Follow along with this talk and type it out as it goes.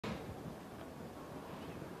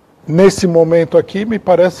nesse momento aqui, me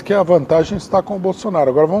parece que a vantagem está com o Bolsonaro.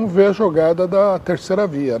 Agora vamos ver a jogada da terceira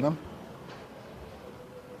via, né?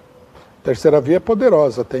 A terceira via é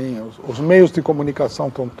poderosa, tem os meios de comunicação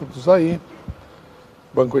estão todos aí.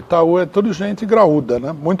 Banco Itaú é tudo gente graúda,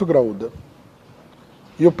 né? Muito graúda.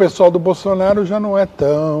 E o pessoal do Bolsonaro já não é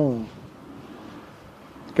tão...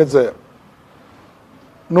 Quer dizer,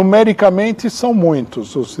 numericamente são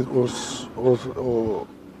muitos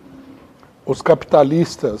os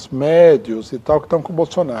capitalistas médios e tal que estão com o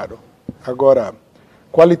Bolsonaro. Agora,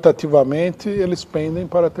 qualitativamente, eles pendem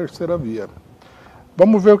para a terceira via.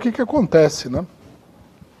 Vamos ver o que acontece, né?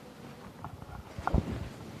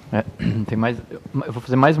 Tem mais. Eu vou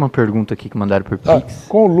fazer mais uma pergunta aqui que mandaram por Pix.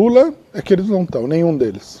 Com o Lula é que eles não estão, nenhum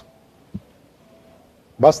deles.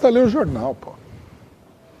 Basta ler o jornal, pô.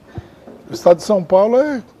 O Estado de São Paulo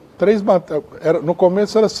é 3 matérias. No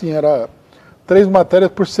começo era assim, era 3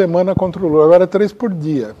 matérias por semana contra o Lula, agora é 3 por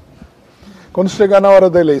dia. Quando chegar na hora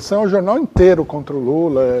da eleição, é o jornal inteiro contra o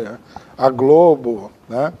Lula, a Globo,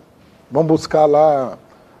 né? Vão buscar lá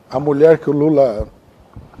a mulher que o Lula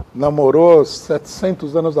namorou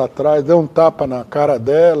 700 anos atrás, deu um tapa na cara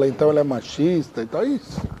dela, então ela é machista e tal.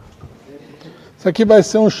 Isso aqui vai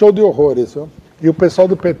ser um show de horrores, viu? E o pessoal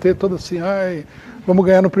do PT todo assim, ai, vamos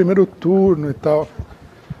ganhar no primeiro turno e tal.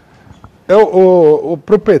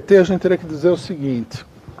 Para o PT a gente teria que dizer o seguinte,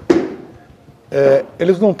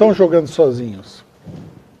 eles não estão jogando sozinhos.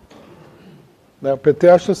 Né? O PT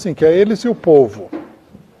acha assim, que é eles e o povo.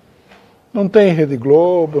 Não tem Rede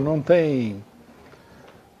Globo, não tem,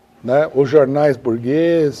 né, os jornais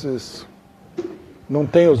burgueses, não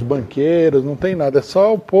tem os banqueiros, não tem nada. É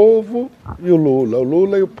só o povo e o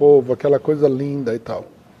Lula e o povo, aquela coisa linda e tal.